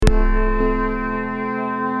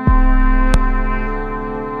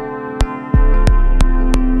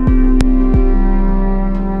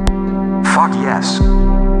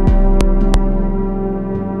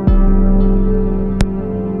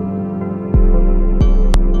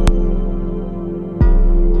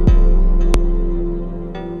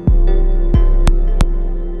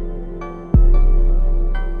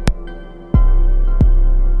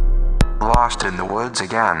lost in the woods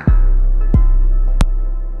again.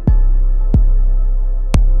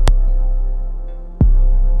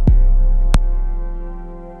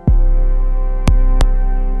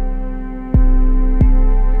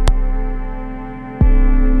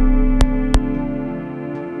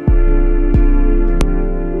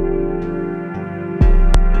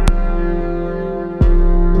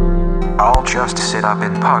 I'll just sit up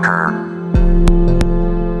and pucker.